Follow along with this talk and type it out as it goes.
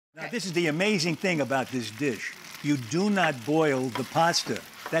Now, this is the amazing thing about this dish. You do not boil the pasta.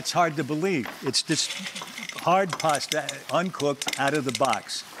 That's hard to believe. It's just hard pasta, uncooked, out of the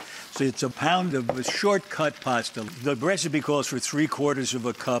box. So it's a pound of shortcut pasta. The recipe calls for 3/4 of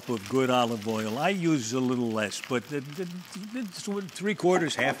a cup of good olive oil. I use a little less, but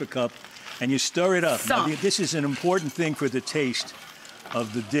 3/4, half a cup, and you stir it up. Now, this is an important thing for the taste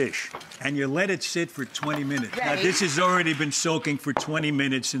of the dish. And you let it sit for 20 minutes. Ready? Now, this has already been soaking for 20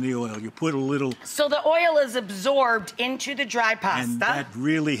 minutes in the oil. You put a little... So the oil is absorbed into the dry pasta? And that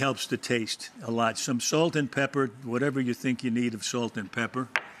really helps the taste a lot. Some salt and pepper, whatever you think you need of salt and pepper.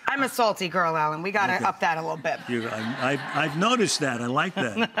 I'm a salty girl, Alan. We got to up that a little bit. I've noticed that. I like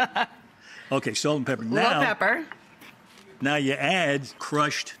that. Okay, salt and pepper. Now, little pepper. Now you add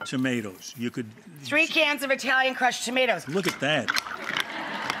crushed tomatoes. You could... 3 cans of Italian crushed tomatoes. Look at that.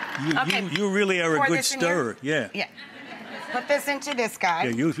 You really are a good stirrer. Yeah. Yeah. Put this into this guy.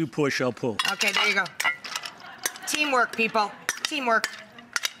 Yeah, you push, I'll pull. Okay, there you go. Teamwork, people. Teamwork.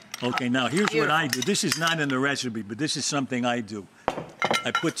 Okay, now here's what I do. This is not in the recipe, but this is something I do. I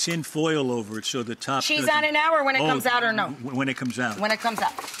put tin foil over it so the top... She's on it now, or when it comes out, or no? When it comes out. When it comes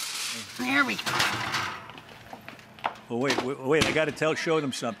out. There we go. Oh, wait, I got to show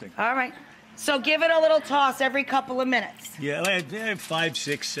them something. All right. So give it a little toss every couple of minutes. Yeah, 5,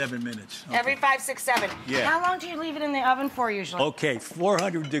 6, 7 minutes. Okay. Every 5, 6, 7. Yeah. How long do you leave it in the oven for usually? Okay,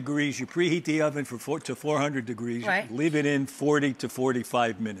 400 degrees. You preheat the oven to 400 degrees. Right. Leave it in 40 to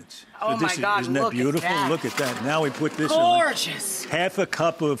 45 minutes. Oh, my God, isn't that beautiful? At that. Look at that. Now we put this Gorgeous. on. Half a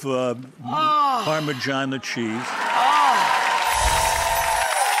cup of Parmigiana cheese.